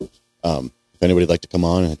 Yeah. If anybody'd like to come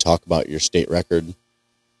on and talk about your state record,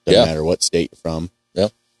 doesn't matter what state you're from. Yeah.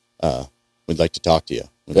 We'd like to talk to you.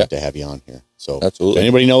 We'd like to have you on here. So absolutely. If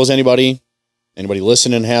anybody knows anybody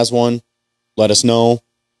listening has one, let us know.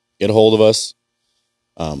 Get a hold of us.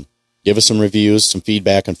 Give us some reviews, some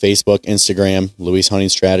feedback on Facebook, Instagram, Luis Hunting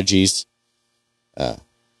Strategies. I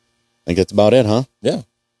think that's about it, huh? Yeah.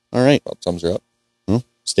 All right. About sums her up. Well,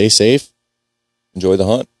 stay safe. Enjoy the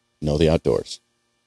hunt. Know the outdoors.